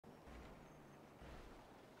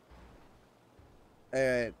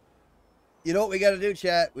And you know what we got to do,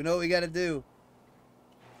 chat? We know what we got to do.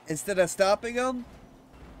 Instead of stopping him,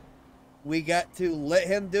 we got to let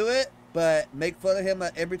him do it, but make fun of him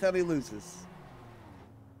every time he loses.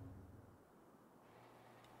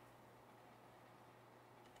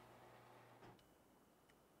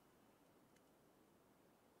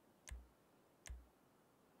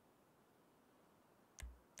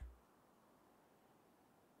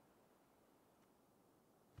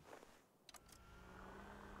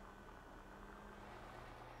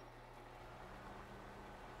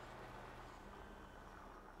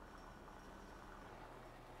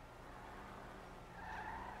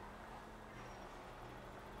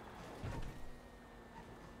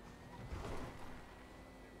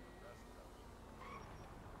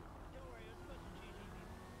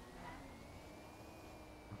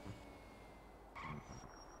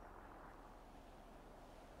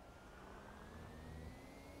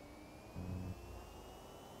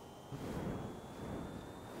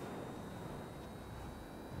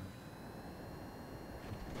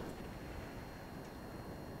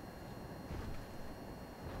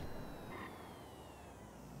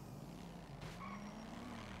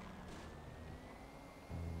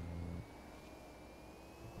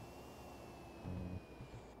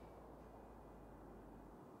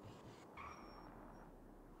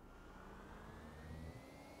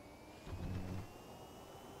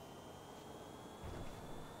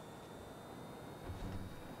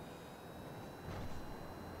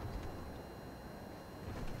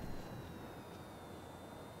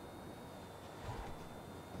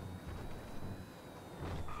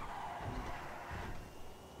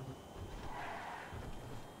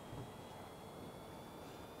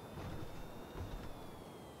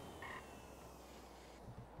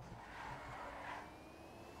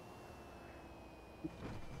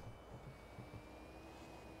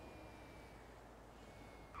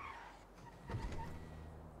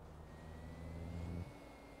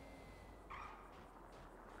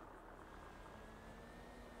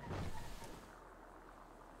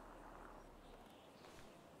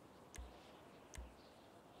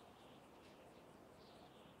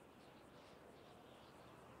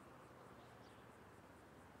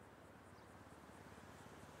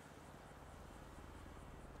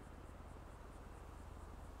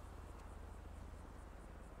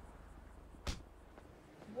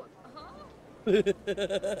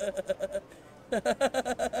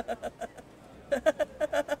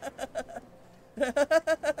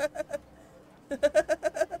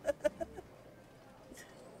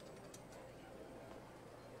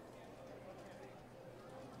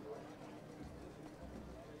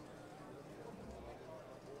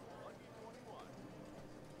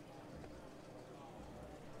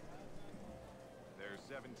 There's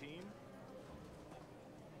 17.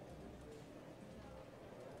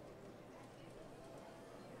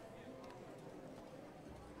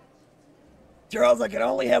 Charles, I can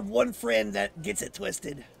only have one friend that gets it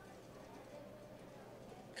twisted.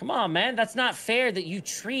 Come on, man. That's not fair that you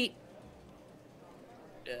treat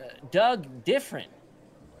Doug different.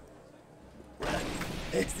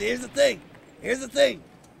 Here's the thing. Here's the thing.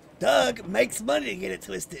 Doug makes money to get it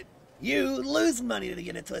twisted. You lose money to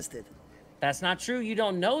get it twisted. That's not true. You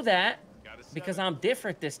don't know that because I'm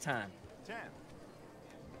different this time. 10.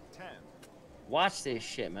 10. Watch this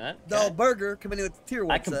shit, man. Okay. No, Burger coming in with the tier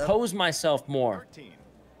 1 I compose myself more. 13.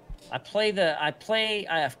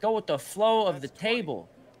 I go with the flow of the table,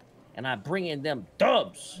 and I bring in them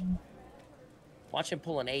dubs. Watch him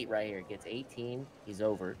pull an 8 right here. Gets 18. He's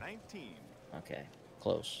over. 19. Okay,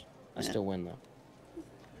 close. I still win though.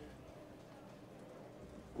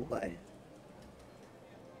 Why?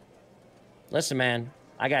 Listen, man.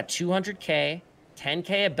 I got 200K.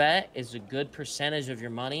 10K a bet is a good percentage of your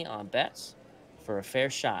money on bets for a fair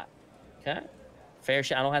shot. Okay, fair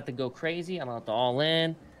shot. I don't have to go crazy. I don't have to all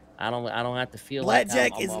in. I don't have to feel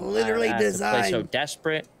Blackjack like is literally designed so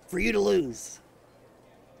desperate for you to lose.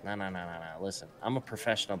 No. Listen, I'm a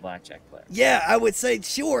professional blackjack player. Yeah, I would say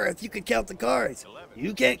sure if you could count the cards. 11.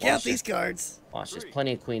 You can't count these cards. Watch, there's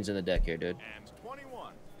plenty of queens in the deck here, dude. And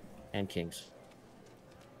 21. And kings.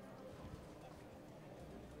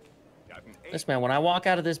 Listen, man, when I walk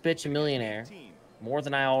out of this bitch a millionaire, more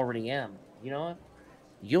than I already am, you know what?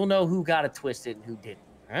 You'll know who got it twisted and who didn't,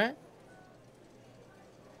 right?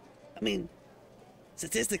 I mean,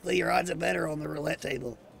 statistically, your odds are better on the roulette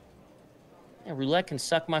table. Yeah, roulette can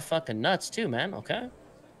suck my fucking nuts too, man, okay?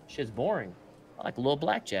 Shit's boring. I like a little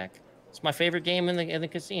blackjack. It's my favorite game in the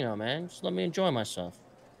casino, man. Just let me enjoy myself.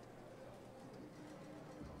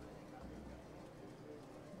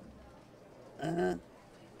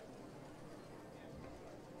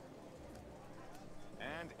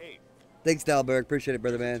 Thanks, Dalberg. Appreciate it,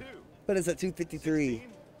 brother, There's a man. 2. But it's at 253. 16.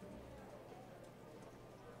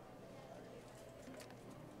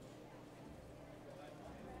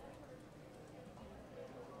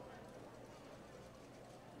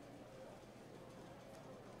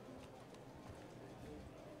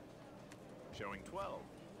 Showing 12.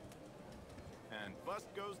 And bust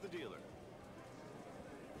goes the dealer.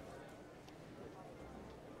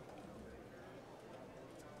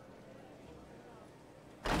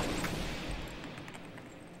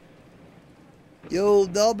 Yo,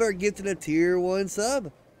 Dalberg gets in a tier 1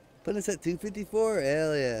 sub. Putting us at 254.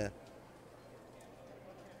 Hell yeah.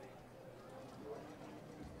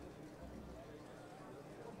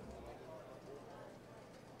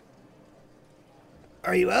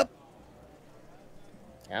 Are you up?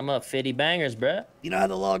 I'm up 50 bangers, bruh. You know how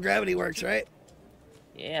the law of gravity works, right?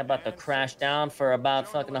 Yeah, about to crash down for about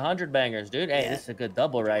fucking 100 bangers, dude. Hey, Yeah. this is a good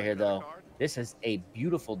double right here, though. This is a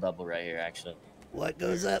beautiful double right here, actually. What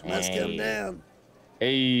goes up must come Hey. down.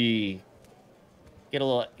 Hey. Get a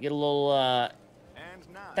little, And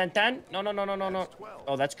 9. 10. No. That's 12.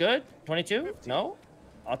 Oh, that's good. 22? No.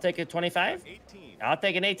 I'll take a 25. 18. I'll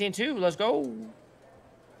take an 18 too. Let's go.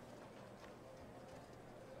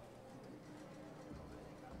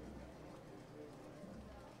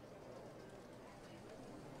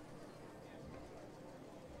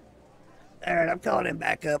 All right, I'm calling him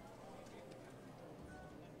back up.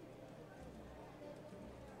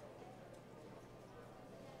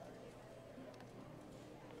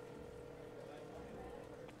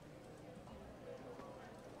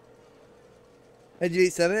 Hey,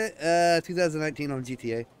 G7, 2019 on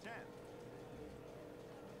GTA. 10.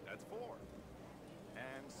 That's 4. And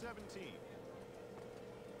 17.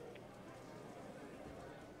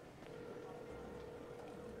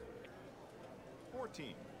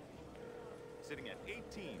 14. Sitting at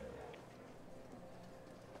 18.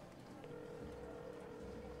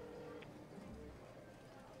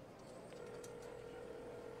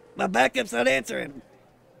 My backup's not answering.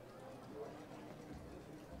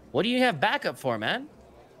 What do you have backup for, man?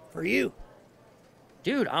 For you.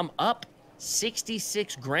 Dude, I'm up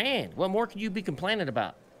 66 grand. What more could you be complaining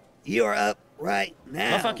about? You are up right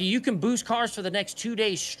now. Motherfucker, you can boost cars for the next 2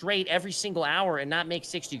 days straight every single hour and not make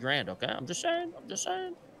 60 grand, okay? I'm just saying.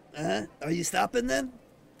 Uh-huh. Are you stopping then?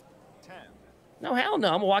 10. No, hell no.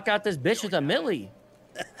 I'm gonna walk out this bitch with a milli.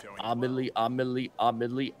 Showing A 12.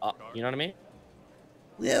 milli. You know what I mean?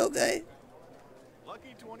 Yeah, okay.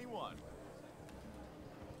 Lucky 21.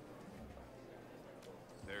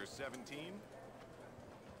 There's 17.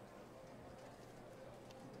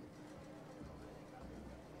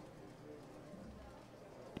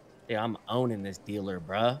 Yeah, I'm owning this dealer,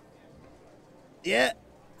 bruh. Yeah.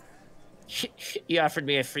 He offered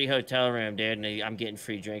me a free hotel room, dude, and I'm getting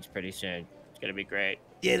free drinks pretty soon. It's gonna be great.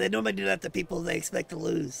 Yeah, they normally do that to people they expect to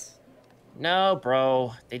lose. No,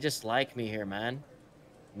 bro. They just like me here, man.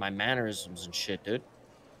 My mannerisms and shit, dude.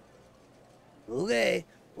 Okay.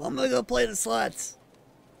 Well, I'm gonna go play the slots.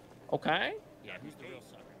 Okay. Yeah, who's the real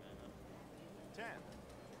sucker, man? 10.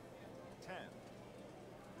 10.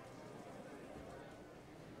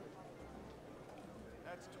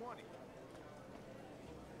 That's 20.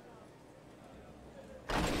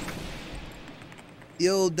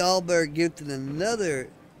 Yo, Dahlberg gifted another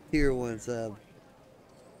tier 1 sub.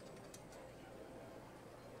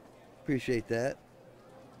 Appreciate that.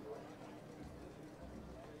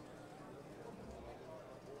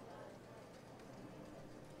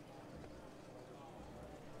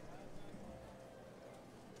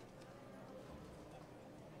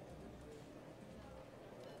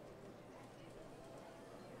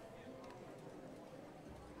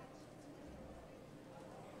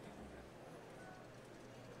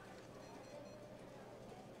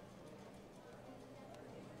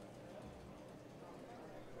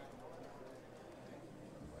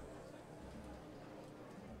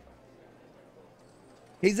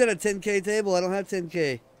 He's at a 10K table. I don't have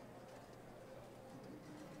 10K.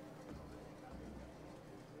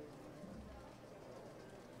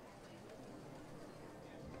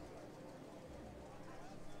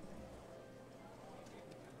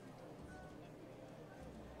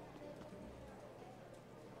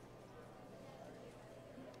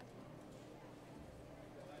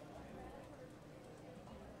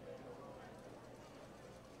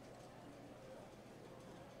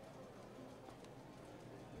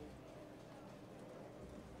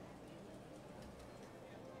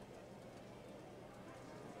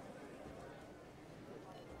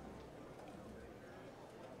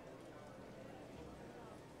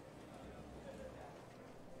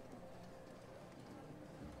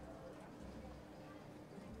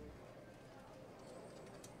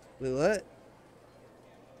 Wait, what?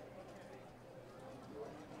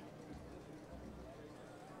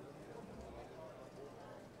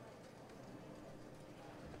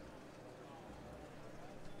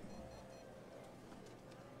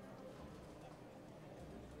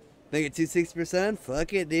 Make it 260%?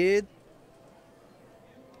 Fuck it, dude.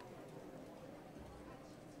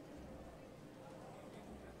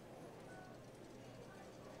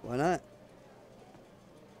 Why not?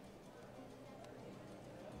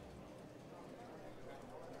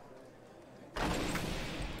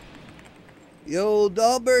 Yo,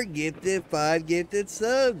 Dahlberg gifted 5 gifted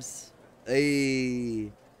subs.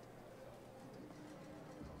 Hey.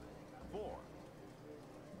 4.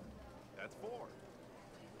 That's 4.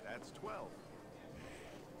 That's 12.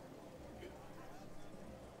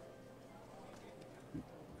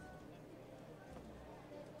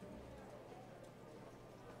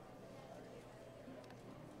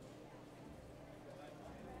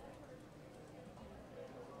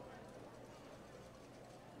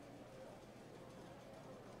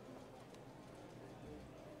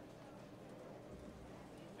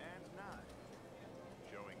 And 9.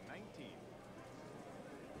 Showing 19.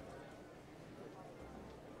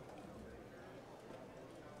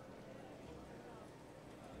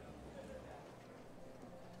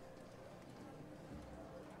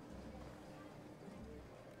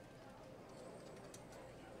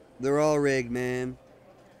 They're all rigged, man.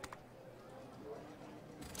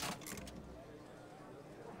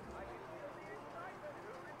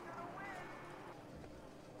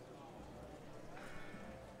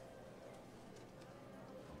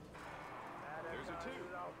 There's a 2.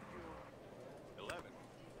 11.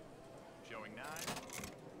 Showing 9.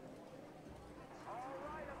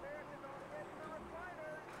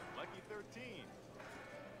 Lucky 13.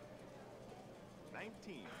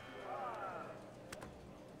 19.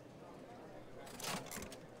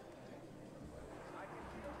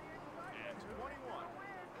 And 21.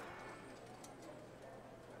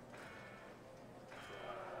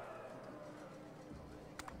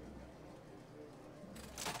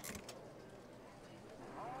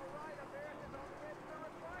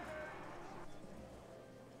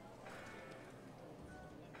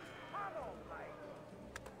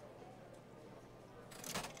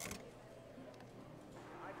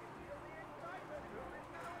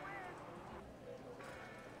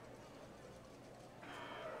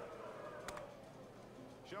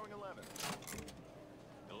 Showing 11.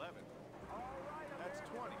 11. That's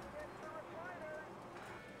 20.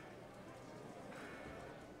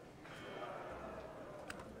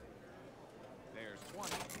 There's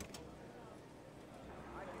 20.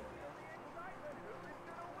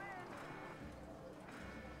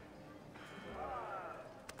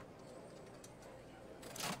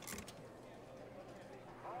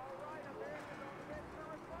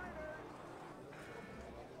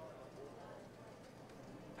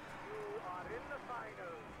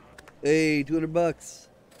 Hey, 200 bucks.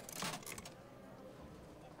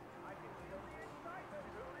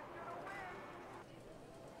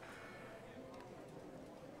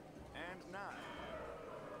 And 9.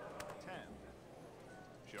 10.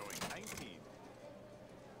 Showing 19.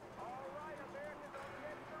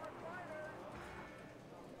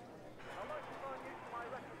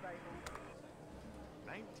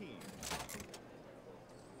 19.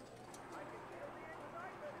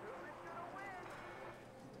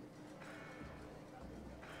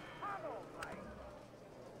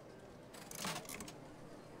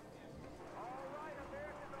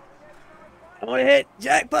 I want to hit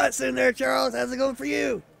jackpot soon there, Charles. How's it going for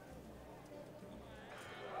you?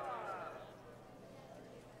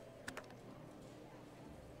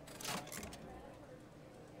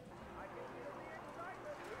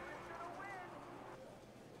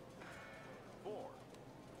 Four.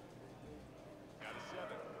 Got a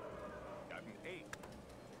 7. Got an 8.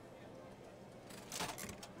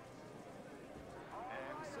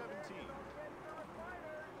 And 17.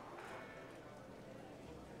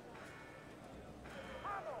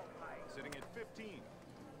 Sitting at 15.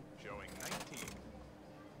 Showing 19.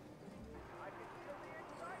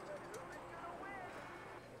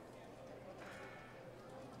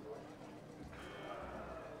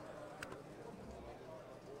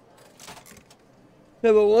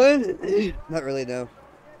 Number 1? Not really, no.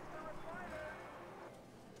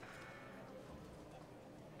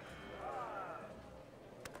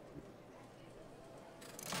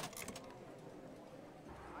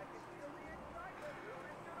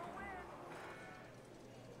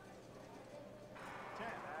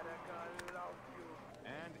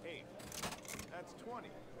 And 8. That's 20.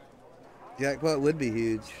 Jackpot would be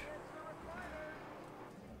huge.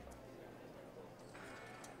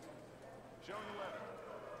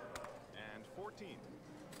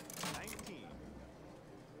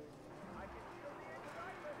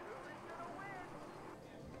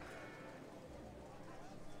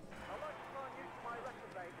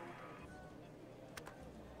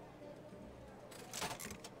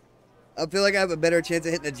 I feel like I have a better chance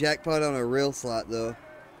of hitting a jackpot on a real slot, though.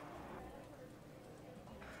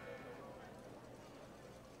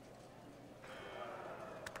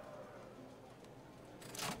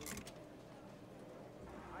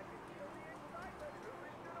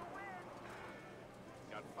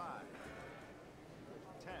 Got 5,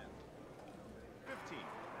 10, 15,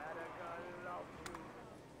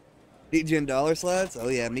 Need you in dollar slots? Oh,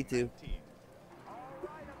 yeah, me too. 19.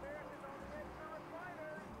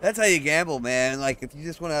 That's how you gamble, man. Like, if you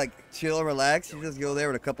just want to, like, chill and relax, you just go there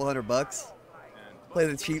with a couple $100 bucks. And Play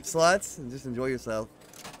the cheap slots and just enjoy yourself.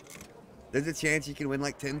 There's a chance you can win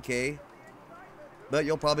like 10K, but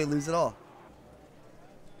you'll probably lose it all.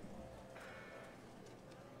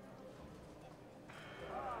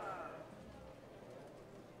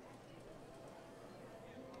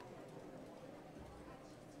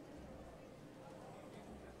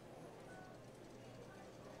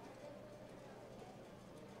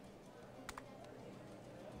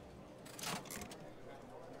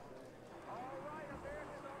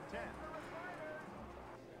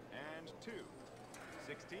 And 2,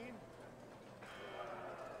 16.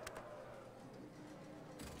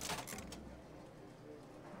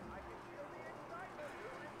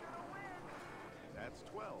 That's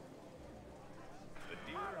 12. The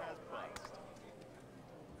dealer has bust.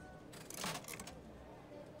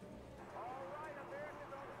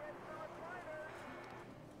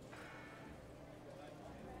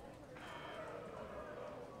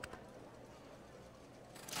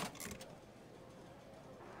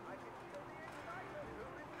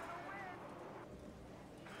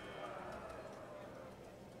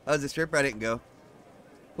 I was a stripper, I didn't go.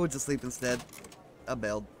 Went to sleep instead. I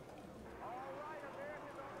bailed.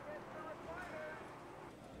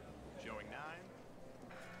 Showing 9,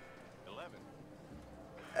 11.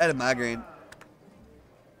 I had a migraine.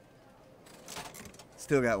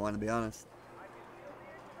 Still got one, to be honest.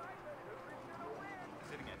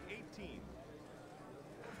 Sitting at 18.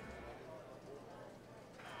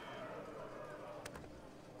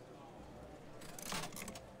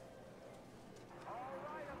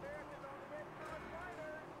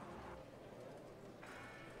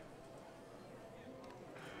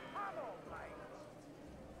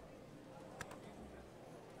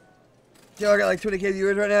 Yo, I got like 20K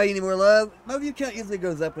viewers right now. You need more love? My view count usually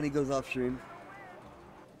goes up when he goes off stream.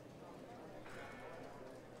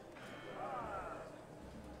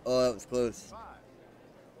 Oh, that was close. 5,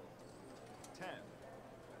 10.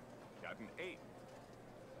 Got an 8.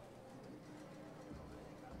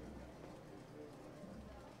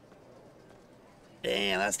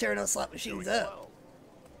 Damn, that's tearing those slot machines Showing up. 12.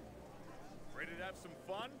 Ready to have some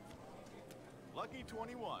fun? Lucky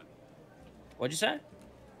 21. What'd you say?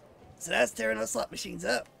 So that's tearing those slot machines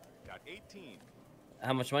up. Got 18.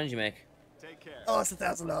 How much money did you make? Take care. Oh, it's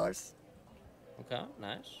 $1,000. Okay,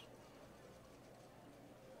 nice.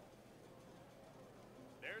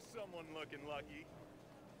 There's someone looking lucky.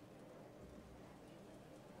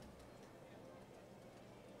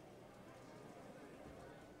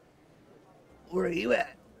 Where are you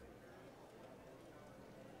at?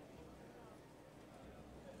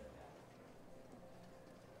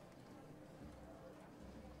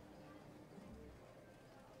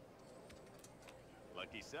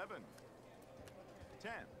 Lucky 7.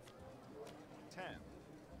 10. 10.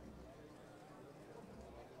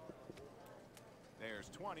 There's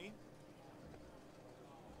 20.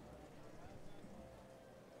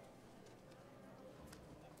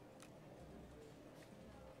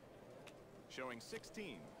 Showing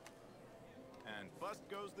 16. And bust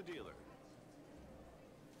goes the dealer.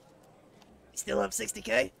 Still up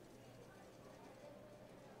 60K?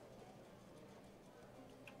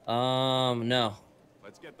 No.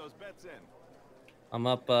 Let's get those bets in. I'm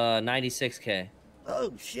up 96K.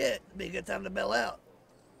 Oh, shit. Be a good time to bail out.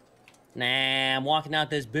 Nah, I'm walking out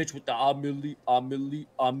this bitch with the Amelie.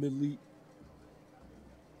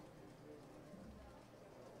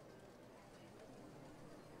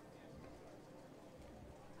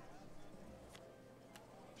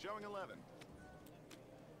 Showing 11.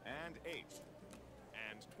 And 8.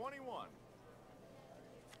 And 21.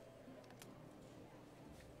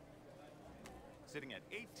 Sitting at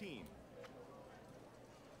 18.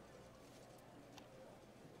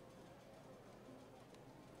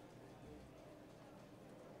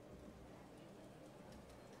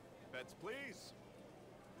 Bets, please.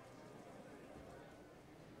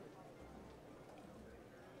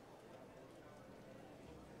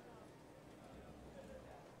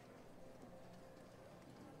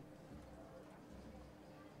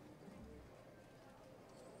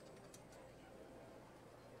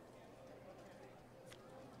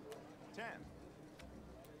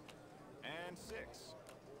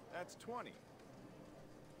 That's 20.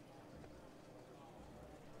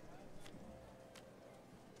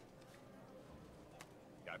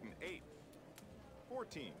 Got an 8.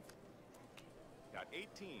 14. Got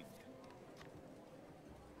 18.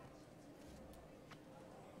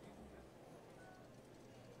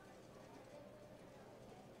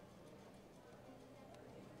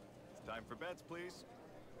 It's time for bets, please.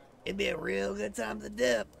 It'd be a real good time to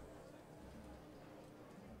dip.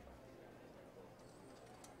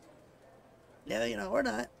 No, you know, we're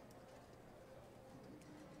not.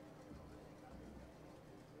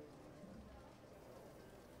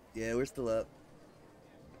 Yeah, we're still up.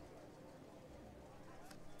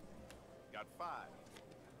 Got 5.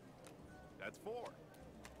 That's 4.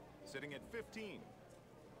 Sitting at 15.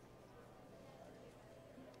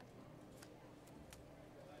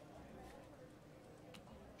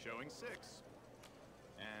 Showing 6.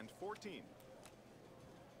 And 14.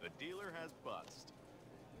 The dealer has bust.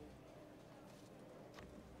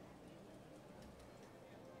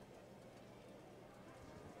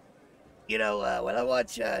 You know, when I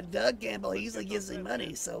watch Doug gamble, he usually gives me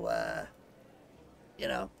money, so, you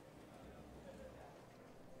know.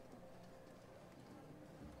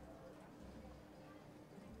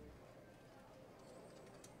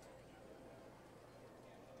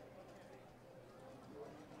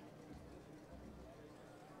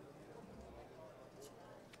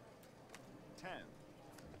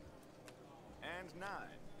 And 9.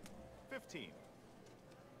 15.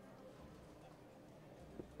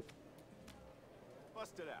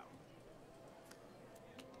 Bust it out.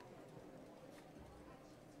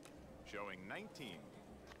 Showing 19.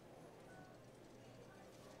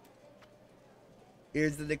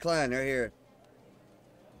 Here's the decline right here.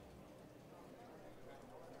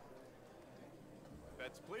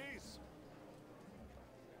 Bets, please.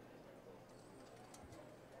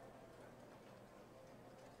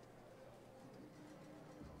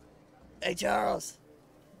 Hey, Charles.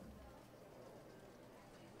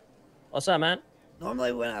 What's up, man?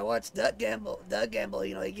 Normally when I watch Doug gamble,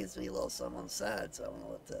 you know, he gives me a little something on the side, so I don't know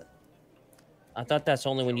what to... I thought that's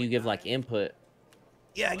only when you give like input.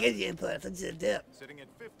 Yeah, I gave you input. I thought you did a dip. Sitting at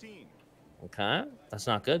 15. Okay, that's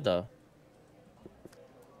not good though.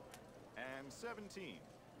 And 17.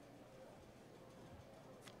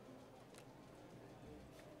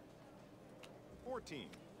 $14.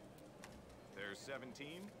 There's 17.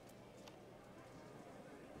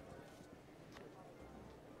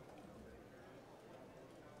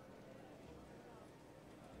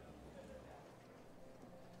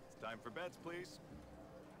 It's time for bets, please.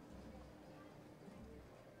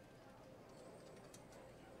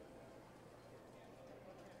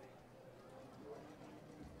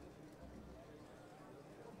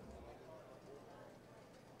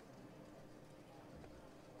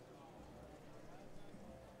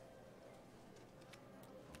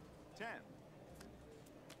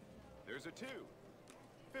 There's a 2.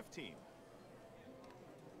 15.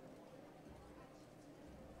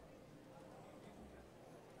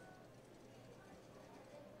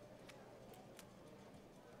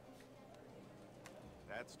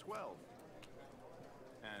 That's 12.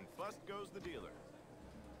 And bust goes the dealer.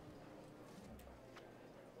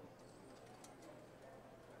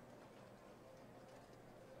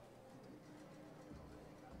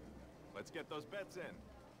 Let's get those bets in.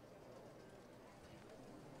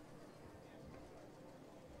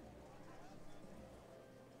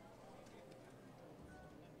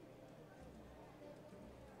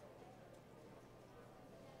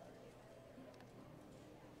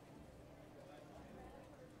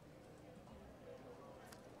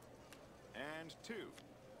 And 2.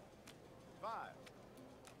 5.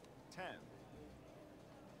 10.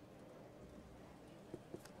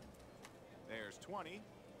 There's 20.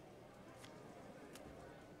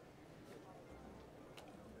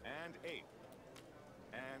 And 8.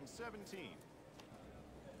 And 17.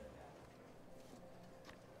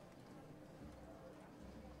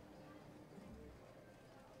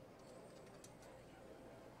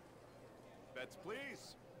 Bets,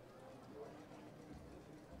 please.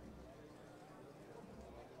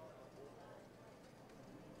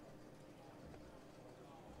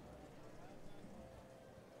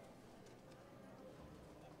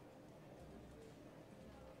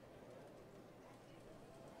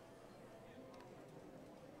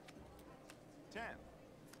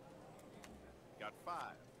 Got 5.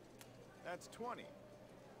 That's 20.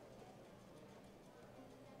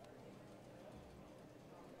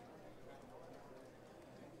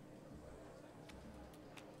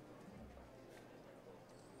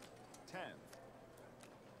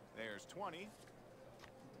 There's 20.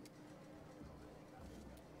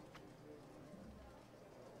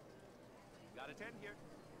 Got a 10 here.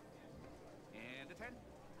 And a 10.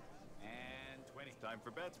 And 20. Time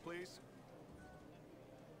for bets, please.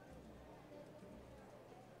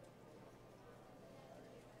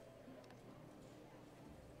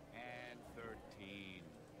 And 13.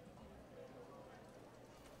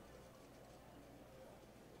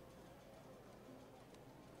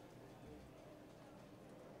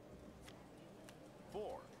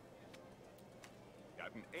 Four.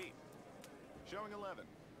 Got an 8. Showing 11.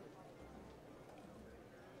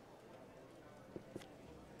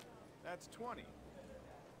 That's 20.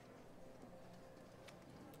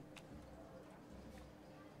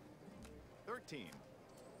 $13.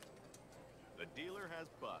 The dealer has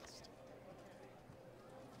bust.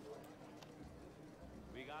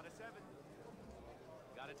 We got a 7.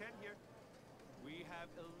 Got a 10 here. We have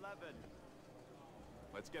 11.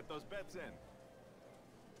 Let's get those bets in.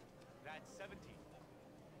 That's 17.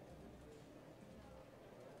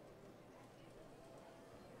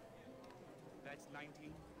 That's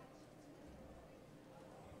 19.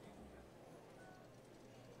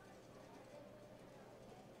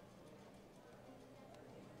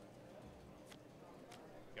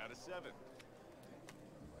 Got a 7.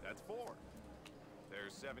 That's 4.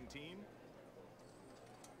 There's 17.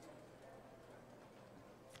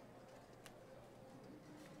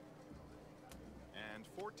 And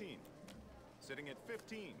 14. Sitting at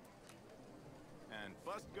 15. And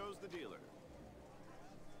bust goes the dealer.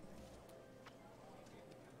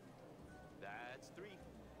 That's 3.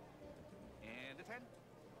 And a 10.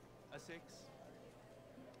 A 6.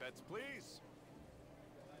 Bets, please.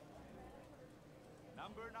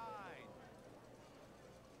 Number 9.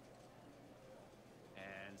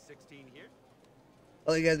 And 16 here.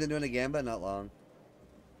 Oh, you guys been doing a gamba? Not long.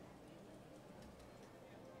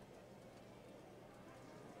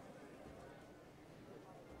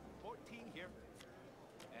 Here.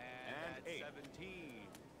 And 8. 17.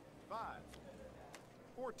 5.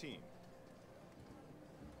 14.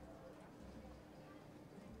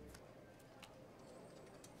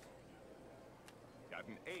 Got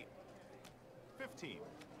an 8. 15.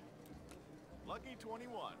 Lucky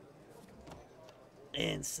 21.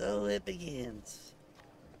 And so it begins.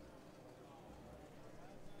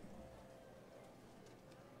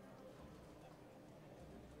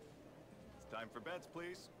 It's time for bets,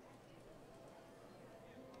 please.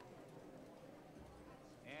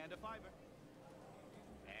 And a 5.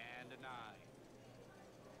 And a 9.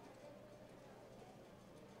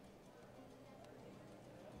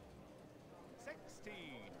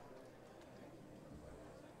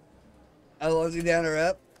 How long is he down or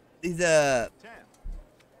up? He's 10.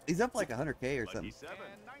 He's up like 100K or something. 7.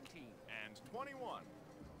 And 19. And 21.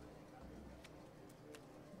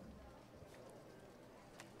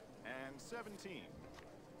 And 17.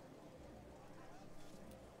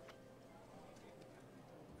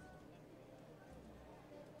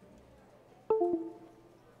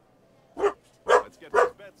 Let's get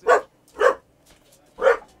those bets in.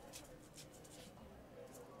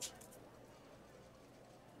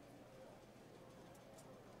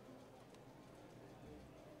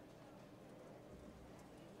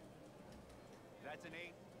 That's an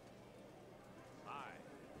 8. 5.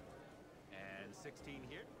 And 16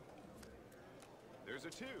 here. There's a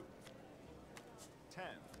 2. 10.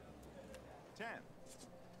 10.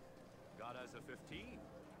 Got us a 15.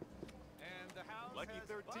 And the house Lucky has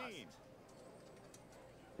 13. bust.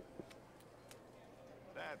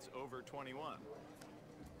 That's over 21.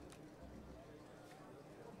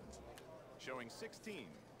 Showing 16.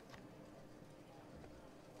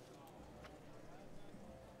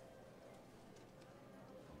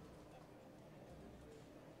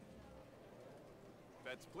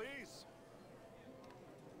 Bets, please.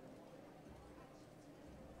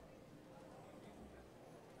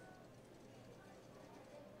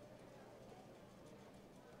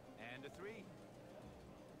 And a 3.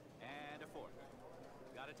 And a 4.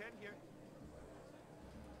 Got a 10 here.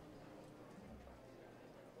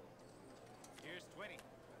 Here's 20.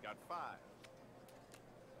 Got 5.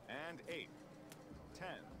 And 8. 10.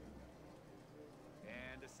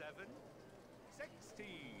 And a 7. 16.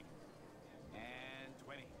 And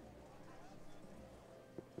 20.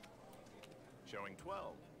 Showing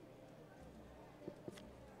 12.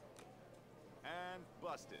 And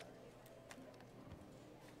busted.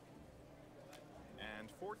 And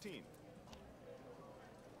 14.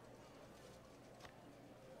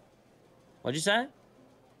 What'd you say?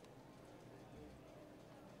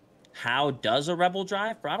 How does a Rebel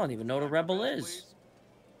drive? Bro, I don't even know what a Rebel is.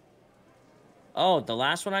 Oh, the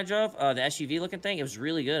last one I drove? The SUV looking thing? It was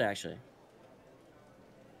really good, actually.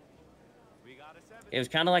 We got a 7. It was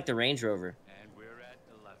kind of like the Range Rover. And we're at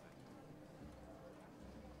 11.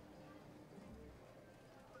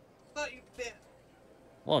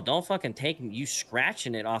 Well, don't fucking take you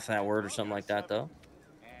scratching it off that word or Well, something got a like that, 7. though.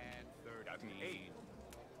 And 8.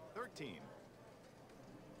 13.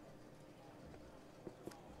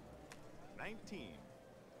 19.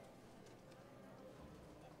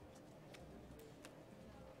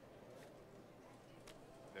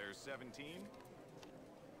 There's 17.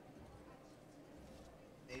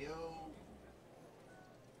 Ayo.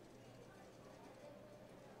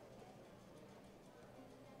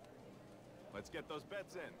 Let's get those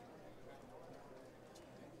bets in.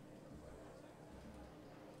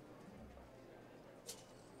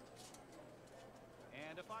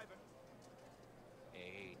 And a 5.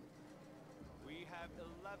 8. We have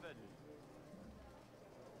 11.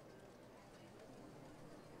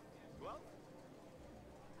 12.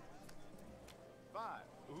 5.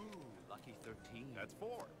 Ooh, lucky 13. That's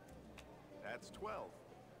 4. That's 12.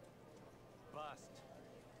 Bust.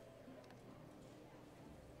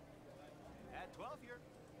 At 12 here.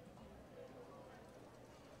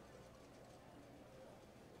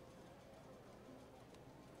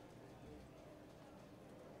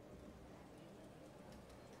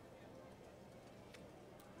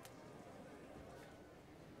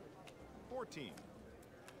 $14.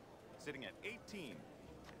 Sitting at 18.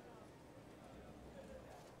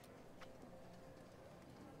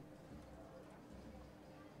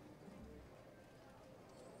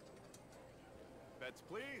 Bets,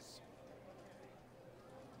 please.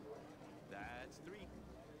 That's 3.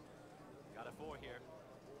 Got a 4 here.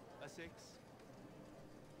 A 6.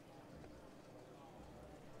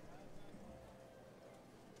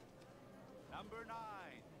 Number 9.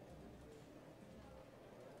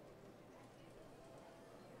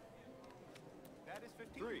 That is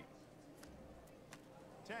 15. 3.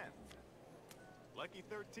 10. Lucky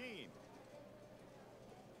 13.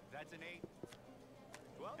 That's an 8.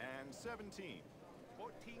 12. And 17.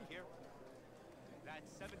 14 here.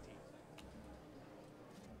 That's 17.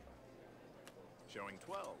 Showing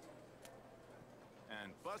 12.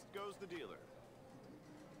 And bust goes the dealer.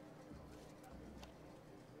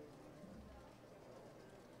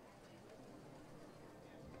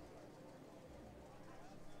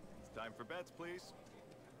 It's time for bets, please.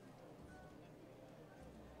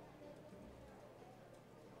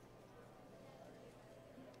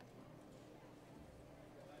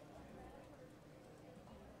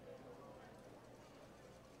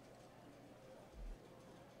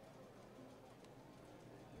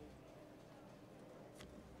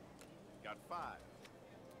 Got 5.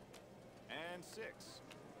 And 6.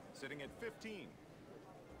 Sitting at 15.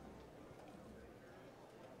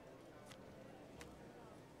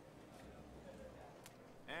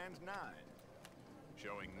 And 9.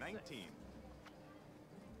 Showing 19.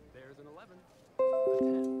 There's an 11. A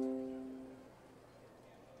 10.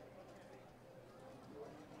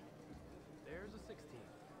 There's a 16.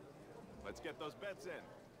 Let's get those bets in.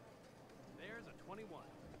 There's a 21.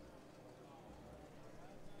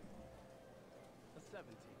 A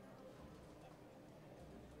 17.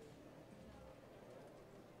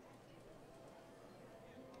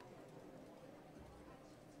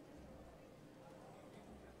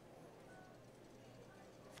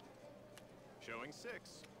 Showing 6.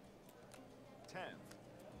 10.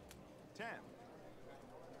 10.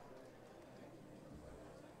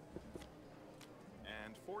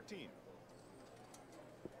 And 14.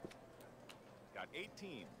 Got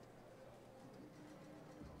 18.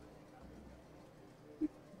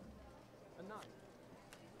 A 9.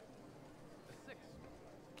 A 6.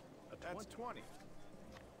 A 20. That's 20.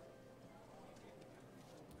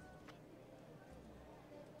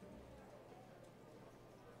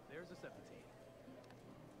 There's a 17.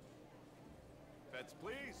 Bets,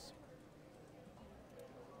 please.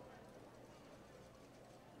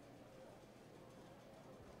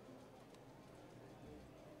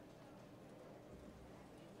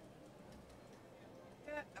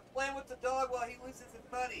 Yeah, I'm playing with the dog while he loses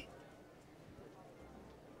his money.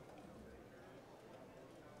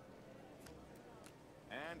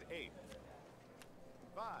 And 8.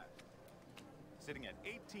 5. Sitting at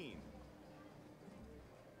 18.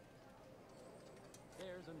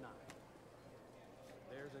 There's a 9.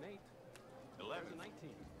 There's an 8. 11. There's a 19.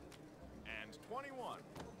 And 21.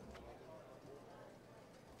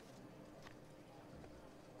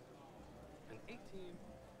 An 18.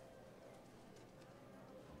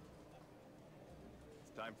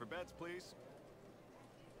 It's time for bets, please.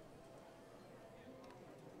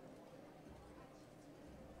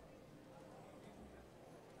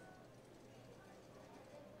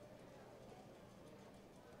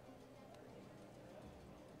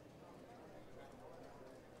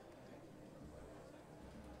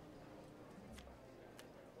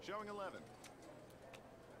 Showing 11.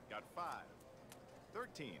 Got 5.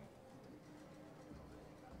 13.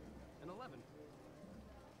 An 11.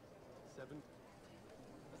 7.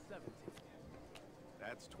 A 17.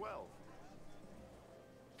 That's 12.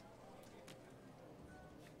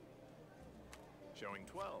 Showing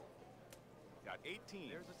 12. Got 18.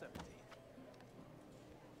 There's a 17.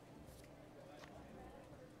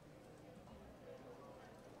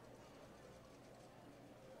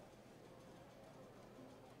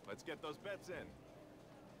 Let's get those bets in.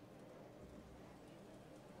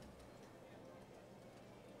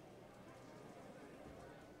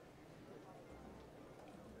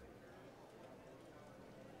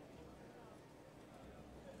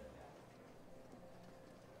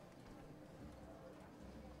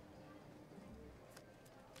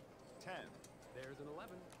 There's an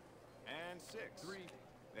 11. And 6. 3.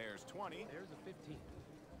 There's 20. There's a 15.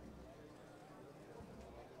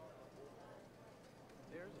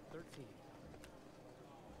 There's a 13.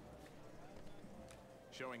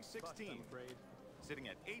 Showing Bust, 16. I'm afraid. Sitting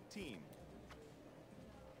at 18.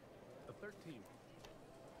 A 13.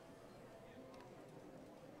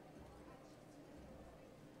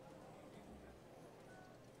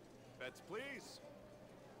 Bets, please.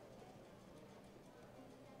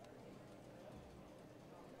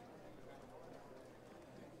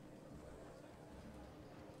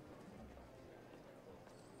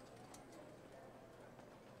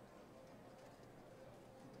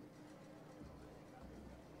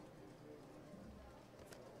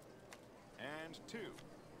 And 2.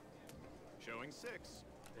 Showing 6.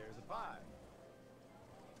 There's a 5.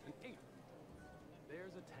 An 8.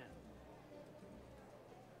 There's a 10.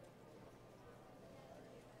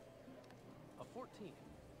 A 14.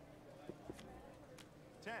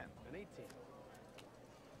 10. An 18.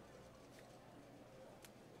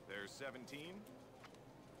 There's 17.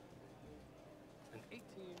 An 18.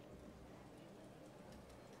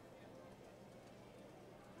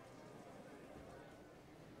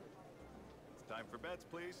 It's time for bets,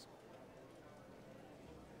 please.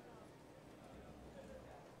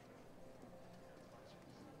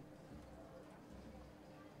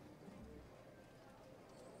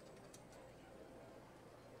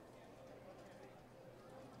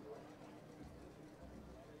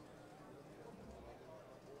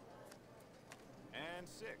 And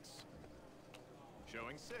 6.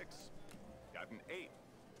 Showing 6. Got an 8.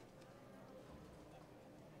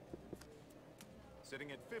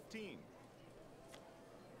 Sitting at 15.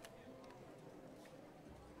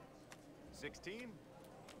 16.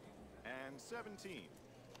 And 17.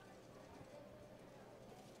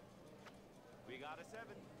 We got a 7.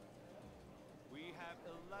 We have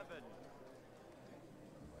 11.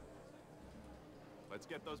 Let's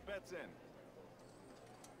get those bets in.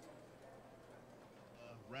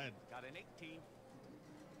 Red. Got an 18.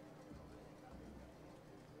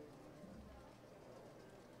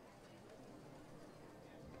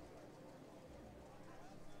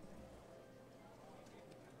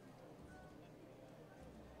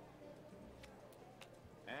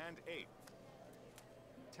 And 8.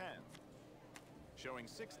 10. Showing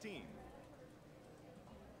 16.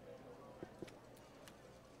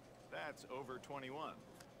 That's over 21.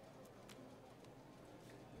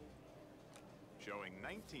 Showing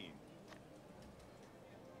 19.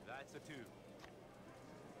 That's a 2.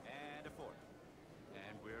 And a 4.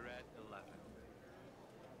 And we're at 11.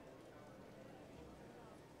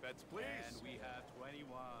 Bets, please. And we have 21.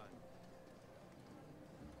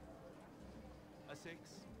 A 6.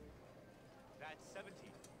 That's 17.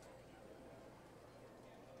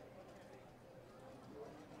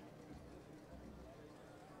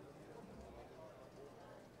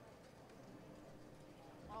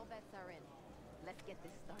 All bets are in. Let's get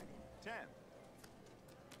this started. 10.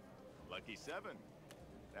 Lucky 7.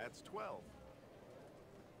 That's 12.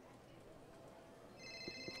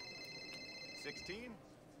 16.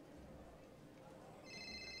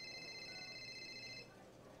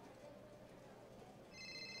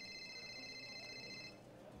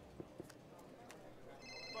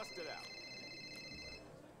 Busted out.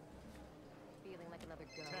 Feeling like another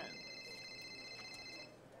go. 10.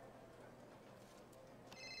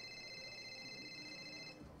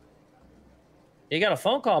 You got a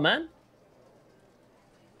phone call, man.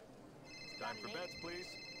 Time for bets, please.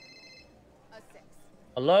 A 6.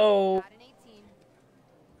 Hello. Got an 18.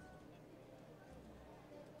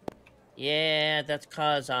 Yeah, that's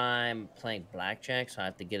cause I'm playing blackjack, so I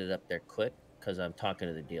have to get it up there quick because I'm talking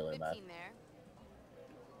to the dealer about 15 there.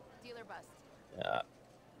 Dealer bust. it.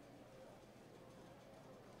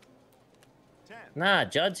 10. Nah,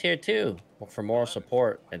 Judd's here too for moral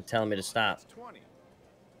support and telling me to stop. That's 20.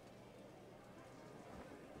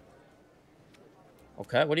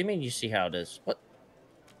 Okay, what do you mean you see how it is? What?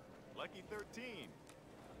 Lucky 13.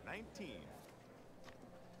 19.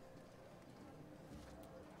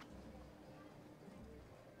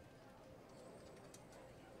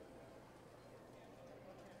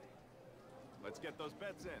 Let's get those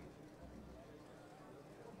bets in.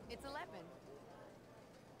 It's 11.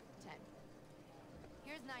 10.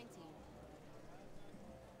 Here's 19.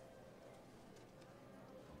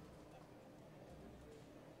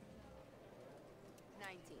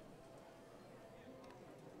 19.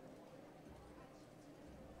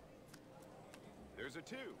 There's a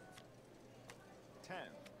 2. 10.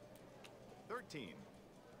 13.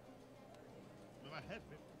 With my head,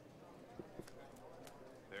 man.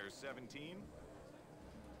 There's 17.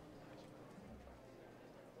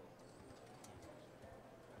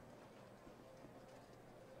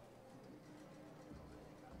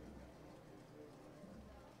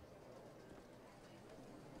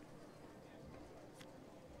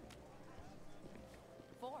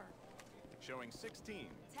 4. Showing 16.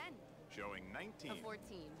 10. Showing 19. A 14.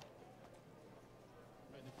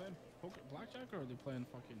 Wait, they playing poker blackjack or are they playing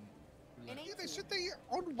fucking? An Yeah, 18. they sit there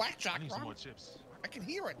on whackjack, I need some bro. more chips. I can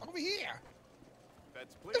hear it over here.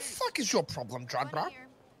 Bets, What the please. fuck is your problem, Judd, bro? 20 here.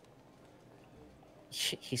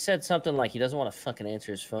 He said something like he doesn't want to fucking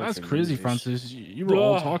answer his phone. That's for crazy, users. Francis. You were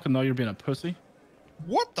all Ugh. talking though. You're being a pussy.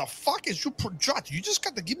 What the fuck is your Judd? You just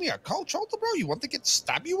got to give me a cold shoulder, bro. You want to get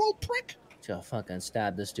stabbed, you old prick? Just fucking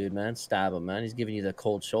stab this dude, man. Stab him, man. He's giving you the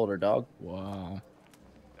cold shoulder, dog. Wow.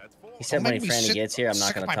 That's 4. He said when Franny gets here, I'm not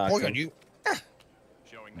sick of gonna my talk boy to on him. you.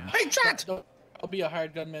 Showing 9. Hey, Judd, I'll be a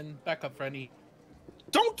hired gunman. Back up, Franny.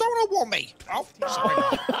 don't war me. Oh,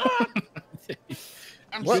 sorry.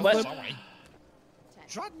 I'm What- so what? sorry. 10.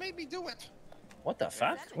 Judd made me do it. What the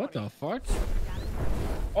fuck? What the fuck?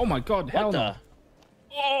 Oh my god, hell What no. the?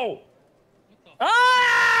 Oh!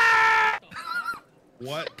 Ah! Oh,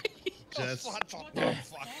 What? Just fuck, what the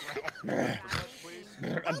fuck, bro?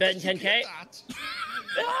 Please. I'm betting 10K. That?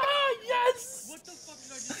 Ah, yes! What the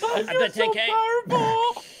fuck did I I bet 10K.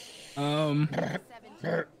 Seven.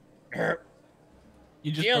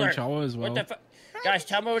 You just Dealer. burned Chawa as well. What the fuck? Guys,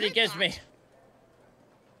 tell me what he gives me.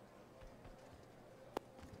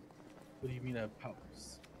 What do you mean I have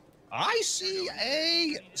powers? I see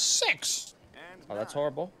a 6. And Oh, that's 9.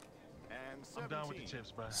 horrible. And I'm down with the 17.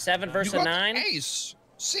 chips, bro. 7 You versus got 9. ace.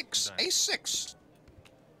 6. A 6.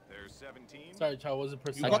 There's 17. Sorry, child. I wasn't You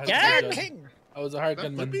personal. got I the had to Again? judge. king. I was a hired That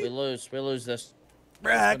gunman. would be- We lose this.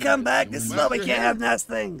 Bruh, come back. This is why we can't have nice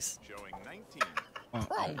things. Showing 19. Oh,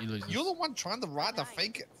 Bro, he loses. you're the one trying to ride the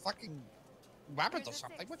fake fucking rabbit or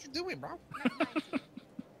something. What you doing, bro? Here's 19.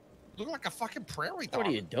 Look like a fucking prairie dog. What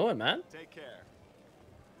are you doing, man? Take care.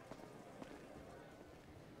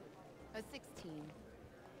 A 16.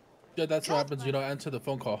 Yeah, that's what happens. You don't answer the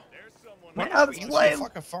phone call. There's someone. Man, I was Answer the playing.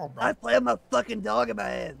 fucking phone, bro. I play with my fucking dog in my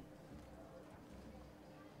hand.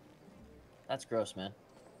 That's gross, man.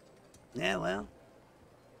 Yeah, well,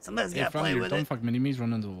 somebody's Hey, got to play Franny, your with dumb it. fuck mini-me's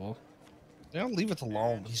run into the wall. Yeah, leave it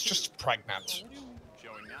alone. He's just pregnant.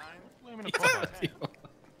 Showing 9. Blaming the phone.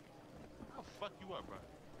 How fuck you up, bro?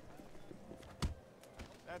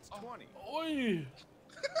 That's 20. Oi!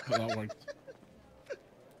 Well, that worked.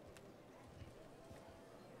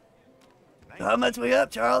 How much we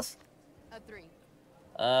up, Charles? A 3.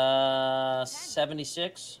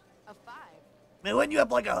 76. A 5. Man, wasn't you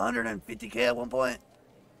up like 150K at one point?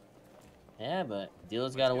 Yeah, but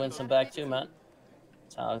dealer's got to win some back too, man.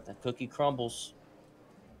 That's how the cookie crumbles.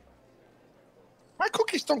 My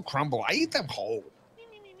cookies don't crumble. I eat them whole.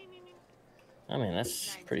 I mean,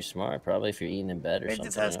 that's pretty smart, probably, if you're eating in bed or It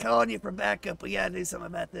just something. has you know? calling you for backup. We gotta do something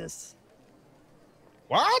about this.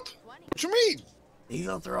 What? 20. What you mean? He's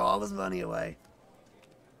gonna throw all his money away.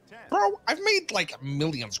 10. Bro, I've made like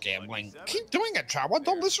millions gambling. Keep doing it, Chawa.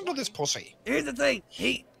 Don't listen to this pussy. Here's the thing.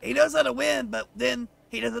 He knows how to win, but then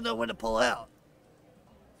he doesn't know when to pull out.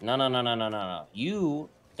 No. You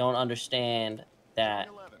don't understand that.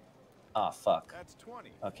 11. Oh, fuck. That's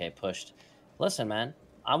 20. Okay, pushed. Listen, man.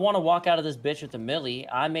 I want to walk out of this bitch with a milli.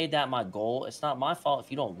 I made that my goal. It's not my fault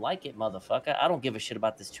if you don't like it, motherfucker. I don't give a shit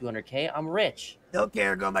about this 200K. I'm rich. Don't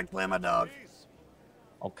care. Going back to playing my dog. Please.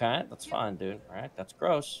 Okay, that's fine, dude. All right, that's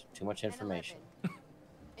gross. Too much An information. 11.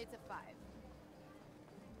 It's a 5.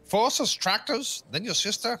 Forces, tractors, then your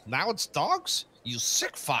sister. Now it's dogs? You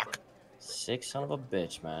sick fuck. Sick son of a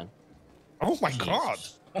bitch, man. Oh my god.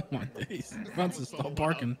 Oh my days. Francis, stop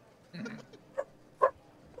barking.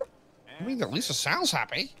 I mean, at least it sounds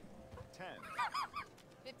happy. 10.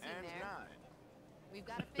 15 And there. 9. We've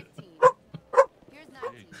got a 15. Here's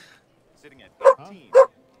 19. Sitting at 18.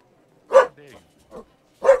 There you go.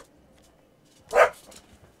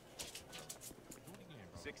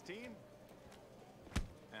 16.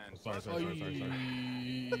 And Sorry.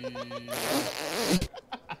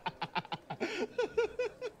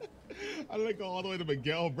 I let go all the way to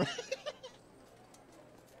Miguel, bro. It's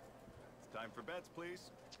time for bets,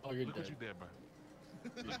 please. Oh, you're Look what dead. you did, bro.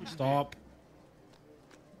 Stop.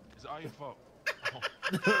 It's all your fault.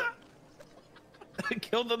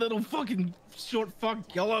 Kill the little fucking short fuck.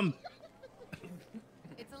 Kill him.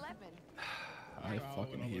 It's 11. I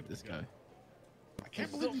fucking hate this guy. I can't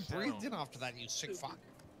believe you breathed in after that, you sick fuck.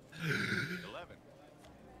 11.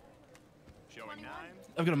 Showing 9.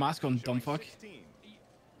 I've got a mask on, dumb Showing fuck. 16.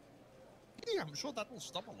 Yeah, I'm sure that will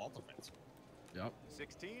stop a lot of it. Yep.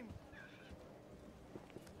 16.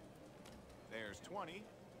 There's 20.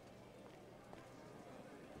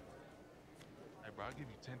 Hey, bro, I'll give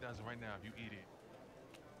you 10,000 right now if you eat it.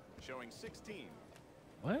 Showing 16.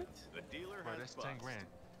 What? The dealer Bro, has that's bust. 10 grand.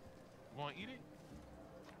 You want to eat it?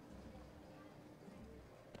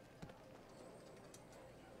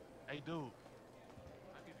 Hey, dude. I'll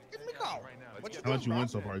give you Give me 10,000 go. right now. What you How doing,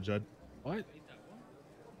 bro? Judd? What?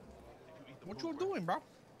 What you doing, bro?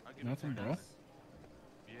 I'll give Nothing, you bro. 10,000.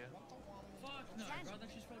 Yeah. Fuck no, bro.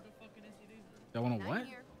 That's just fucking fucking STDs, bro. That one a 9 what?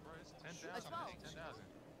 here. Bro, it's A 10,000. 12. 10,000.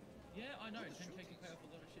 Yeah, I know. 10K can pay off a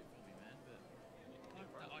lot of shit for me, man.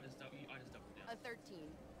 But I just doubled down. A 13.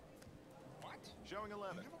 What? Showing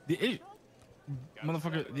 11.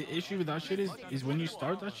 Motherfucker, the issue with that shit is when you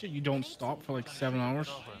start that shit, you don't stop for like 7 hours.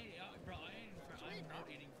 Bro, I'm not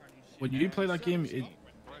eating for any shit. When you play that game, it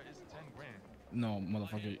Bro, it's 10 grand. no,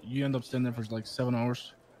 motherfucker, you end up staying there for like 7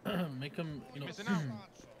 hours. Make him, you know, Missing out.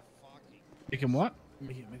 Make him what?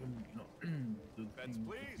 make him, you know, the Bets, thing,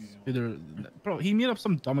 please. Either, bro, he made up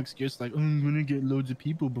some dumb excuse like, I'm gonna get loads of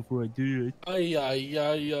people before I do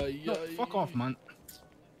it. No, fuck off, man.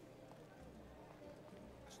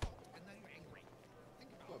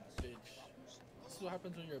 You're a bitch. This is what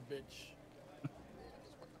happens when you're a bitch.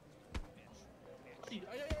 Ay,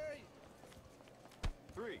 ay, ay, ay.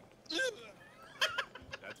 3.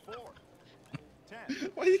 That's 4.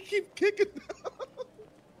 10. Why do you keep kicking?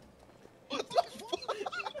 What the fuck?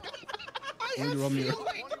 I When have you run me,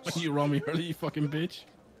 feelings. when you run me early, you fucking bitch.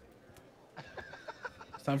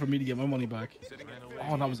 It's time for me to get my money back. Sitting at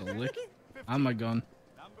Oh, that was a lick. And my gun.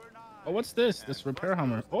 Number 9. Oh, what's this? This repair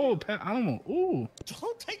hammer. Oh, pet animal. Ooh.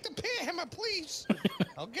 Don't take the pit hammer, please.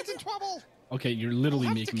 I'll get in trouble. Okay, you're literally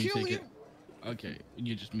I'll have to making me kill take you. it. Okay,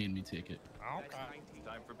 you just made me take it. Okay.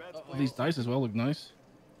 Time for bets, Oh, these please. dice as well look nice.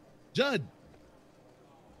 Judd!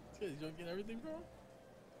 You don't get everything, bro?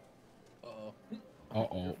 Uh-oh.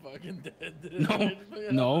 Uh-oh. You're fucking dead. No.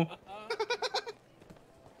 No.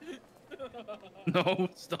 No,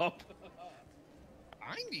 stop.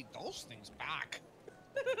 I need those things back.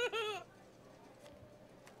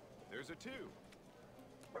 There's a 2.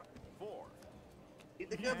 4.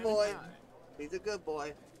 He's a good boy. He's a good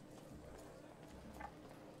boy.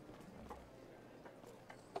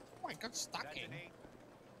 Oh, I got stuck That's in. an 8.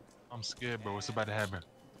 I'm scared, bro. What's about to happen?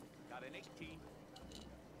 Got an 18.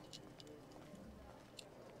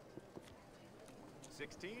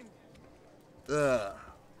 16. Ugh.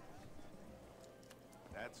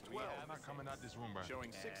 That's 12. I'm not coming out this room, bro.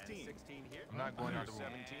 Showing 16. 16 here. I'm not going out the room.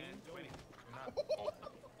 17. 20. I'm not. Oh.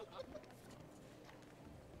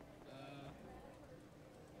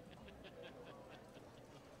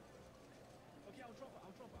 Okay, I'll drop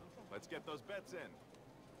it. Let's get those bets in.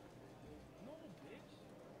 No, bitch.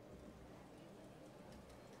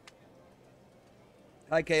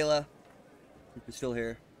 Hi, Kayla. You're still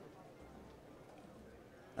here.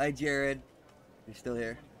 Hi, Jared. You're still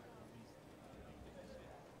here.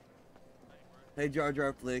 Hey, Jar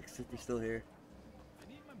Jar Flicks, if you're still here. I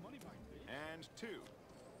need my money back, bitch. And 2.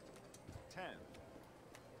 10.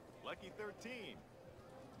 Lucky 13.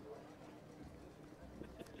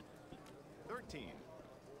 13.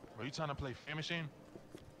 Bro, you trying to play Fear Machine?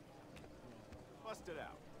 Bust it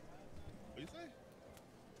out. What do you say?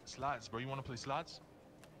 Slots, bro. You want to play slots?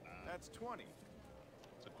 That's 20.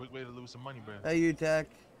 It's a quick way to lose some money, bro. Hey, you Tech.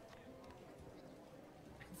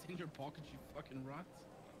 It's in your pocket, you fucking rot.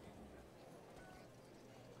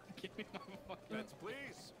 Give me my fucking... Bets,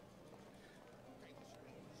 please.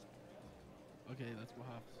 Okay, that's what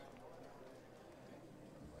happens.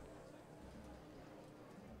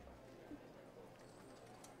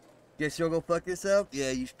 Guess you'll go fuck yourself?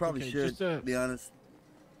 Yeah, you probably Okay, should, just, to be honest.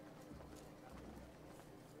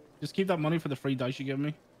 Just keep that money for the free dice you give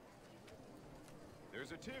me.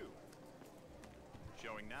 There's a 2.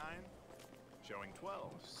 Showing 9. Showing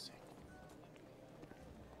 12.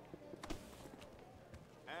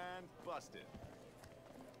 And busted.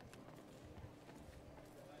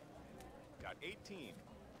 Got 18.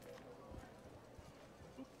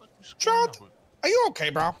 Judd, are you okay,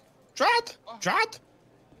 bro? Judd? Judd?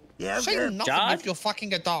 Yeah, I'm Say good. nothing Judd? if you're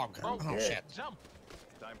fucking a dog. Bro, Oh, good. shit. Jump.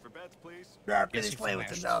 Time for bets, please. Bro, Yes, finish you playing with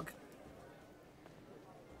the finished. dog.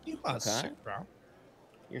 You are Okay. sick, bro.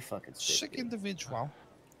 You're fucking sick. Sick Dude. individual.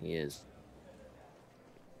 He is.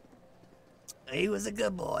 He was a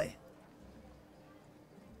good boy.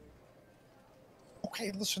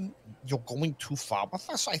 Okay, listen, you're going too far with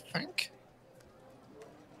us, I think.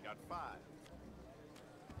 Got 5.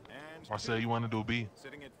 And Marcel, two. you want to do B?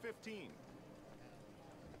 Sitting at 15.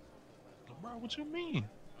 Bro, what you mean?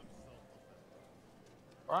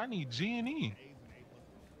 Bro, I need G and E.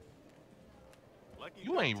 Lucky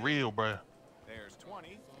You ain't 13. real, bro. There's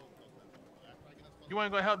 20. You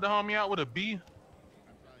ain't gonna help the homie out with a B?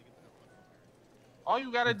 All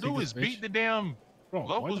you gotta You take do this is beat bitch? the damn Bro, why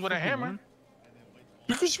locals the with a fuck you hammer. running?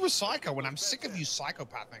 Because you're a psycho, and I'm sick of you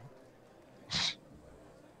psychopathing.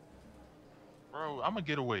 Bro, I'm gonna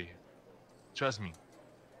get away. Trust me.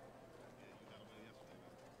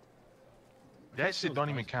 That shit don't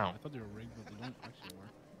even count. I thought they were rigged, but they don't actually work.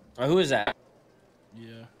 Oh, who is that?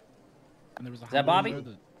 Yeah. And there was a that handle in Bobby? there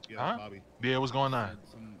that Huh? Yeah, what's going on? had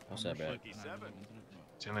some What's armor up, shit bro? and I Lucky didn't enter it,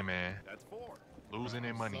 but- Chilling, man. That's 4. Losing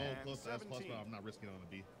their money. So So close to S plus, 17. but I'm not risking it on a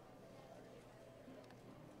B.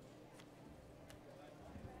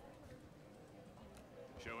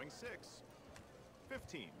 Showing 6.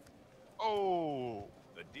 15. Oh.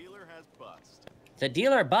 The dealer has bust. The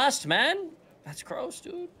dealer bust, man. That's gross,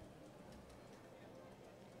 dude.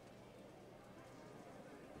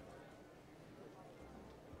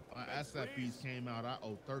 My asset fees came out. I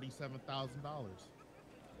owe $37,000.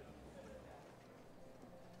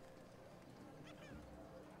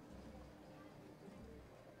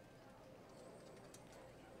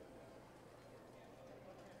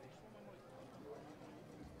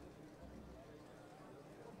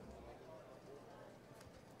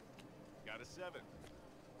 Got a 7.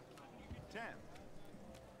 10.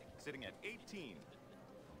 Sitting at 18.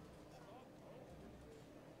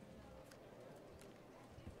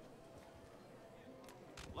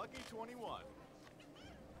 Lucky 21.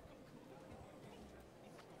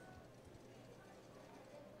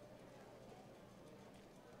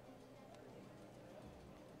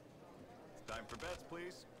 Time for bets,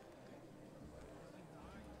 please.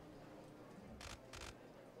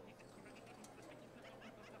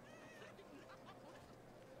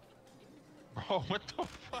 Bro, what the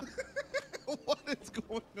fuck? What is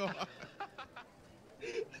going on?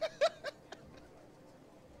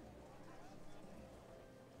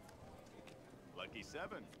 Lucky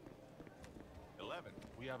 7. 11.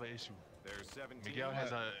 We have an issue. There's 17. Miguel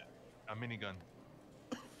has a minigun.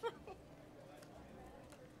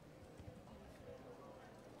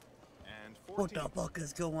 And What 14. the fuck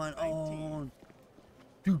is going 19. on?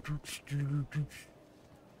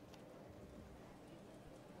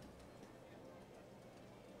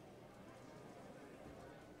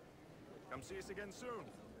 Come see us again soon.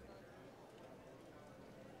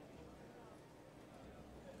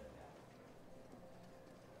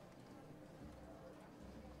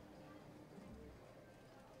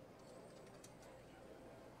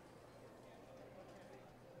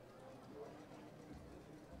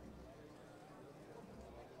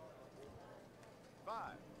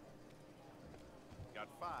 Five. Got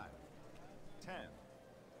 5. 10.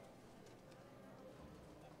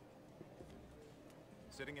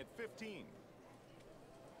 Sitting at 15.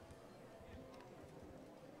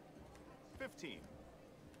 15.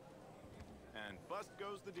 And bust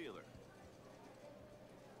goes the dealer.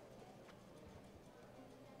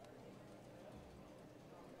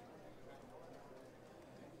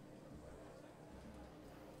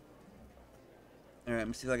 All right, let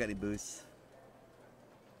me see if I got any boosts.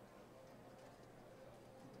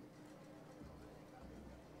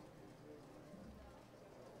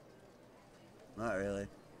 Not really.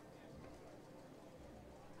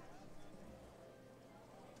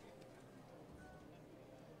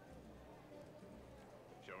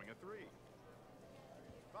 Showing a 3.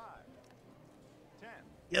 5. 10.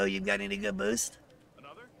 Yo, you got any good boost?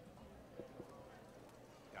 Another.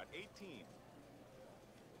 Got 18.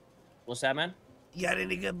 What's that, man? You got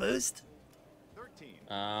any good boost? 13.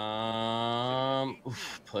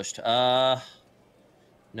 Pushed.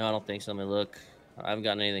 No, I don't think so. Let me look. I haven't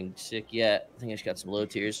gotten anything sick yet. I think I just got some low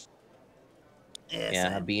tiers. Yeah,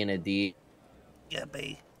 a same. B and a D. Yeah,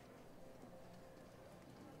 B.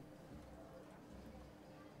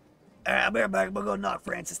 All right, I'll be right back. We'll go knock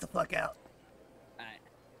Francis the fuck out. Alright.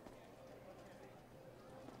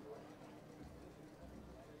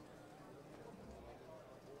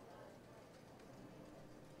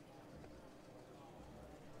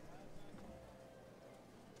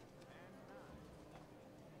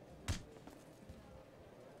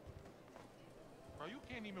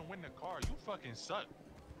 can't even win the car. You fucking suck. How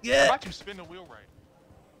Yeah. about you spin the wheel right?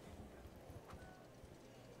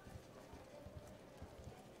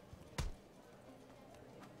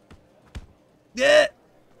 Yeah.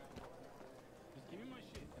 Just give me my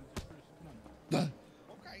shit and just first, come on.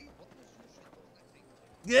 Okay. What was your shit? What was that thing?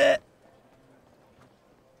 Yeah.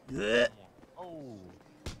 Yeah. Oh.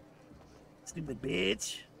 Stupid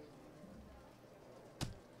bitch.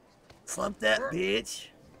 Slump that bitch.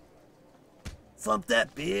 Slump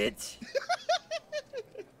that bitch.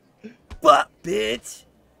 Butt bitch.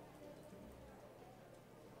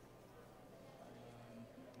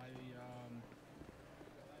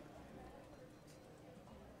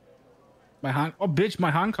 My hand. Oh, bitch, my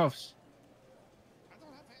handcuffs. I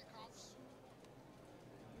don't have handcuffs.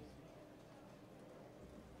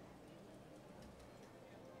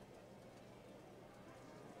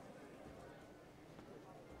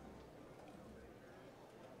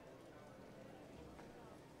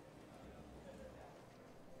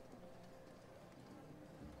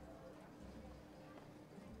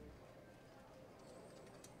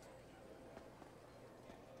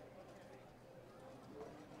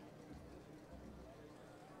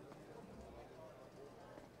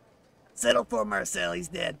 Settle for Marcel. He's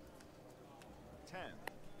dead. 10.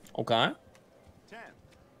 Okay. 10.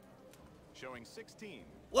 Showing 16.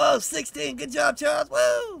 Whoa, 16. Good job, Charles.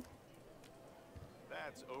 Woo.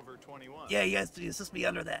 That's over 21. Yeah, you're supposed to be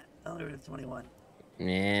under that. Under the 21.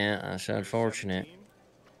 Yeah, that's unfortunate. 17.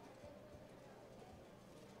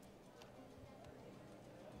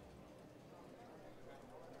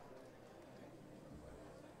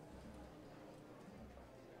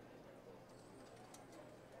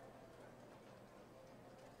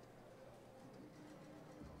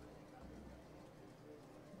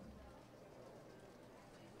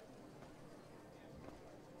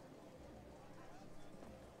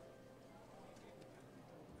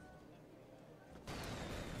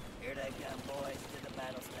 Here they come, boys, to the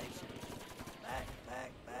battle station. Back,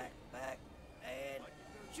 back, back, back, and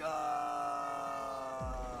charge!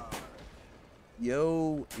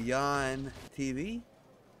 Yo, Yon TV.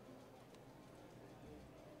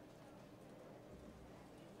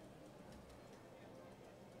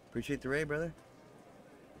 Appreciate the raid, brother.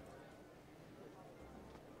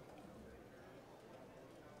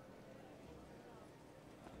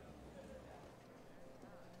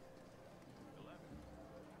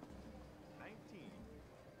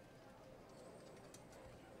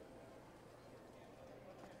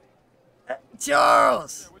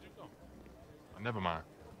 Charles! Where'd you go? Oh, never mind.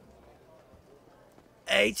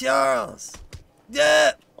 Hey, Charles!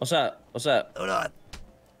 Yeah! What's up? What's up? Hold on,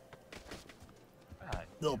 God.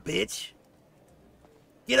 little bitch.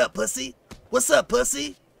 Get up, pussy. What's up,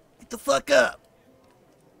 pussy? Get the fuck up.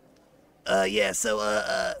 Yeah, so,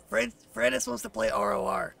 Francis wants to play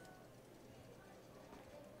ROR.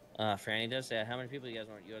 Franny does say, how many people you guys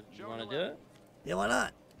want? You want to do it? Yeah, why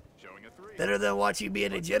not? Showing a 3. Better than watching me a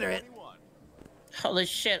degenerate. 21. Holy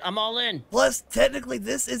shit, I'm all in. Plus, technically,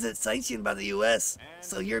 this isn't sanctioned by the U.S.,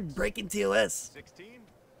 so you're breaking TOS. 16.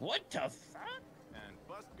 What the fuck? And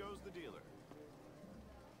bust goes the dealer.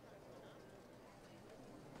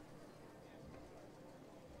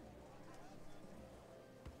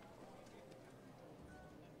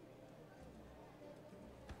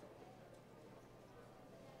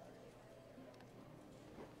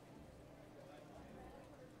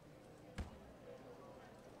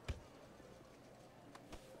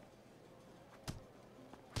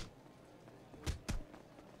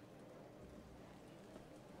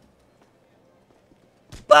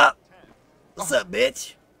 Bop! What's up,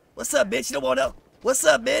 bitch? What's up, bitch? You don't want to know? What's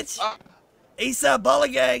up, bitch? Eastside Baller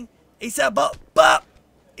Gang. Eastside Ball. Bop!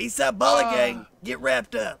 Eastside Baller Gang. Get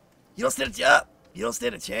wrapped up. You don't stand a chance. You don't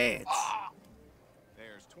stand a chance.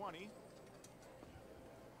 There's 20.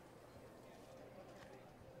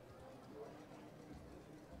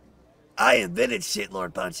 I invented shit,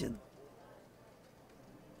 Lord Punching.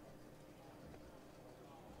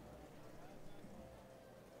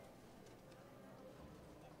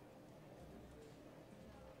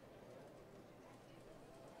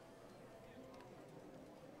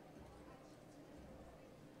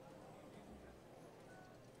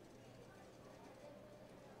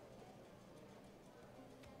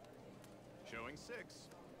 Showing 6.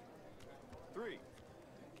 3.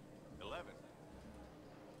 11.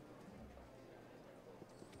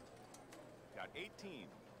 Got 18.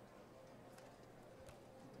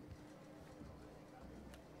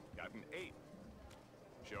 Got an 8.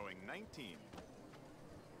 Showing 19.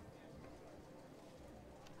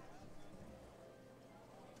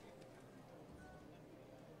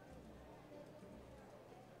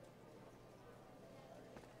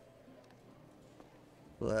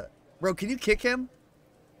 What? Bro, can you kick him?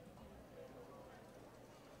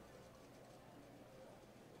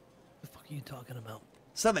 The fuck are you talking about?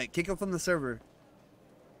 Summit, kick him from the server.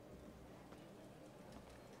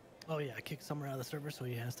 Oh yeah, I kicked Summer out of the server, so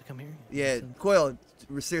he has to come here. Yeah, Coil,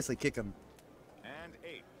 seriously, kick him. And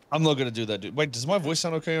 8. I'm not gonna do that, dude. Wait, does my voice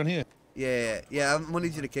sound okay on here? Yeah, I'm gonna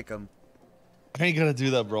need you to kick him. I ain't gonna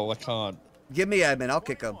do that, bro. I can't. Give me admin, I'll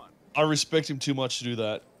kick him. I respect him too much to do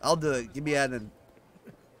that. I'll do it. Give me admin.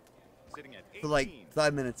 Sitting at 18. For like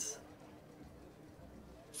 5 minutes.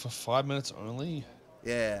 For 5 minutes only?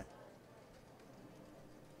 Yeah.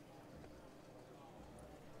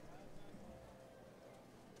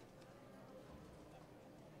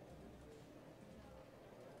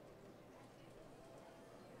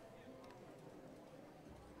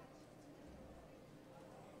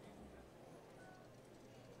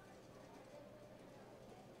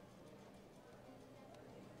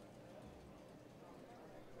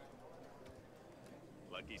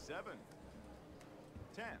 Lucky 7.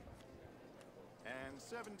 10. And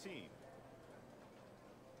 17.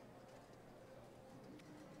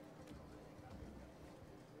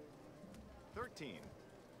 $13.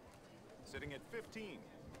 Sitting at 15.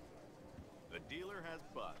 The dealer has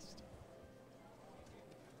bust.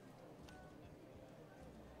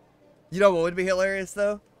 You know what would be hilarious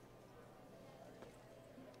though?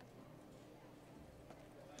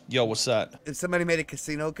 Yo, what's that? If somebody made a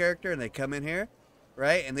casino character and they come in here,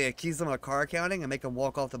 right, and they accuse them of car counting and make them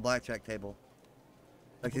walk off the blackjack table,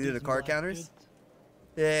 like they do the car counters.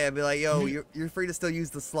 Yeah, I'd be like, yo, you're free to still use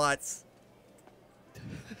the slots.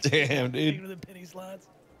 Damn, Taking dude. the penny slots.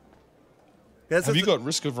 Have you got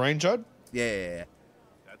Risk of Rain, Judd? Yeah.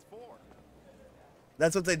 That's 4.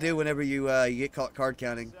 That's what they do whenever you get caught card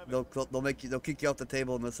counting. They'll kick you off the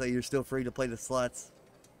table and they'll say you're still free to play the slots.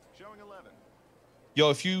 Showing 11. Yo,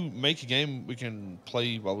 if you make a game, we can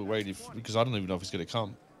play while we wait. Because I don't even know if he's gonna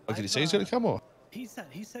come. Oh, did he say he's gonna come or? He said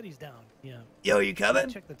he's down. Yeah. Yo, you coming?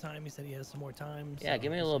 Check the time. He said he has some more time. Yeah,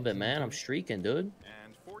 give me a little bit, man. I'm streaking, dude.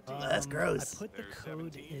 And 14. That's gross. I put the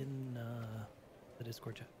code in the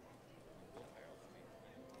Discord chat.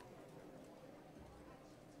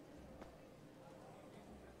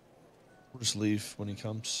 We'll just leave when he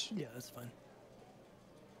comes. Yeah, that's fine.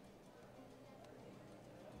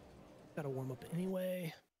 Gotta warm up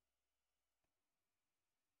anyway.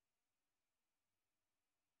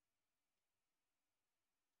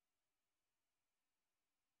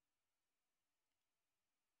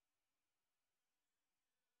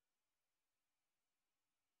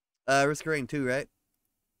 Risk of Rain 2, right?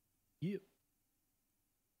 Yep.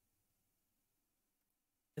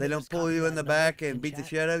 They don't pull you in the back and beat the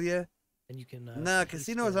shit out of you? And you can Nah,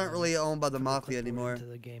 casinos aren't really owned by the mafia anymore. Into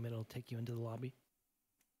the game, it'll take you into the lobby.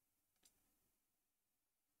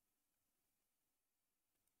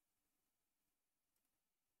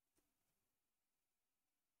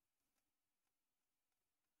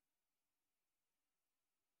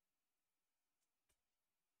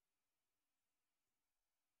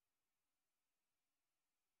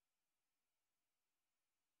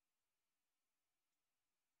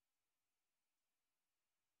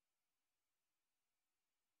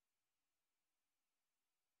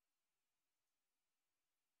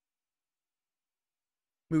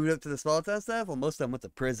 Moving up to the small town stuff? Well, most of them went to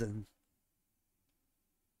prison.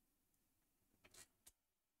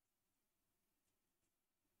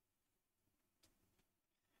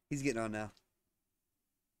 He's getting on now.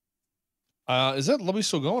 Is that lobby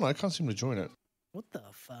still going? I can't seem to join it. What the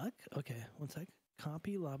fuck? Okay, one sec.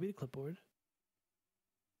 Copy lobby to clipboard.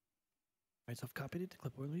 Alright, so I've copied it to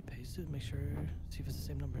clipboard. Let me paste it. Make sure. See if it's the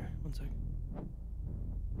same number. One sec.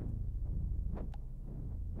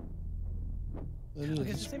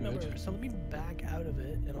 Okay, it's the same number. So let me back out of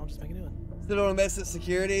it, and I'll just make a new one. Still don't mess with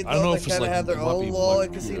security. I don't know if they it's kind of like have their lobby, own law like,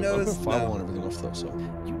 at casinos. Firewall and everything off though, so.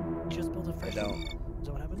 You just built a fresh don't. one? Is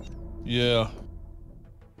that what happened? Yeah.